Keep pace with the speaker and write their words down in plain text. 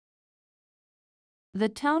The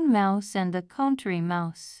Town Mouse and the Country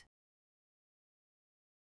Mouse.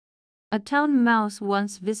 A town mouse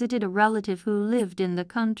once visited a relative who lived in the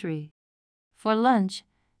country. For lunch,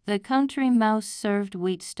 the country mouse served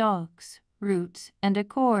wheat stalks, roots, and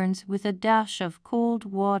acorns with a dash of cold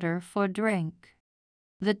water for drink.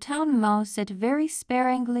 The town mouse ate very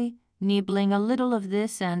sparingly, nibbling a little of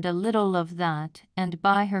this and a little of that, and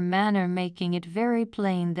by her manner making it very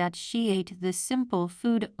plain that she ate the simple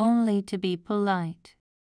food only to be polite.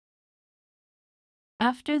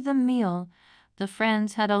 After the meal, the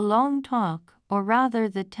friends had a long talk, or rather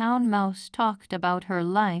the town mouse talked about her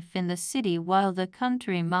life in the city while the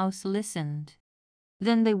country mouse listened.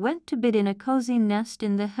 Then they went to bed in a cozy nest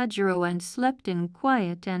in the hedgerow and slept in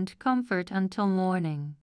quiet and comfort until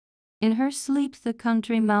morning. In her sleep the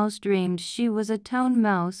country mouse dreamed she was a town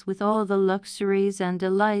mouse with all the luxuries and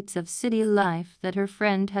delights of city life that her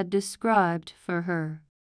friend had described for her.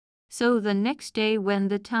 So the next day when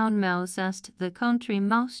the town mouse asked the country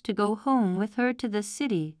mouse to go home with her to the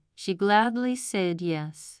city, she gladly said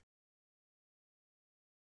yes.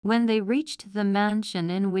 When they reached the mansion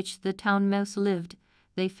in which the town mouse lived,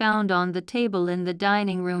 they found on the table in the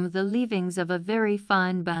dining room the leavings of a very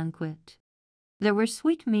fine banquet. There were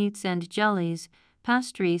sweetmeats and jellies,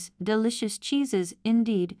 pastries, delicious cheeses,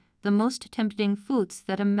 indeed, the most tempting foods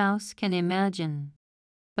that a mouse can imagine.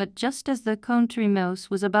 But just as the country mouse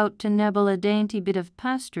was about to nibble a dainty bit of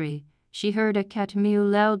pastry, she heard a cat mew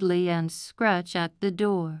loudly and scratch at the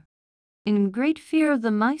door. In great fear, the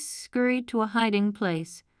mice scurried to a hiding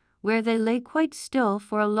place, where they lay quite still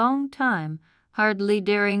for a long time, hardly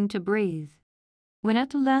daring to breathe. When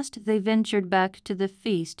at last they ventured back to the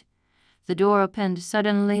feast, the door opened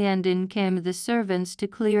suddenly and in came the servants to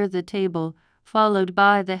clear the table, followed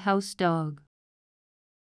by the house dog.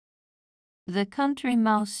 The country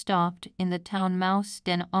mouse stopped in the town mouse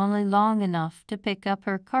den only long enough to pick up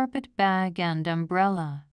her carpet bag and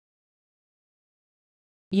umbrella.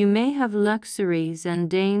 "You may have luxuries and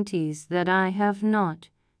dainties that I have not,"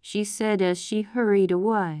 she said as she hurried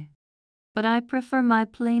away. "But I prefer my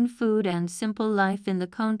plain food and simple life in the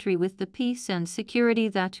country with the peace and security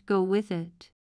that go with it."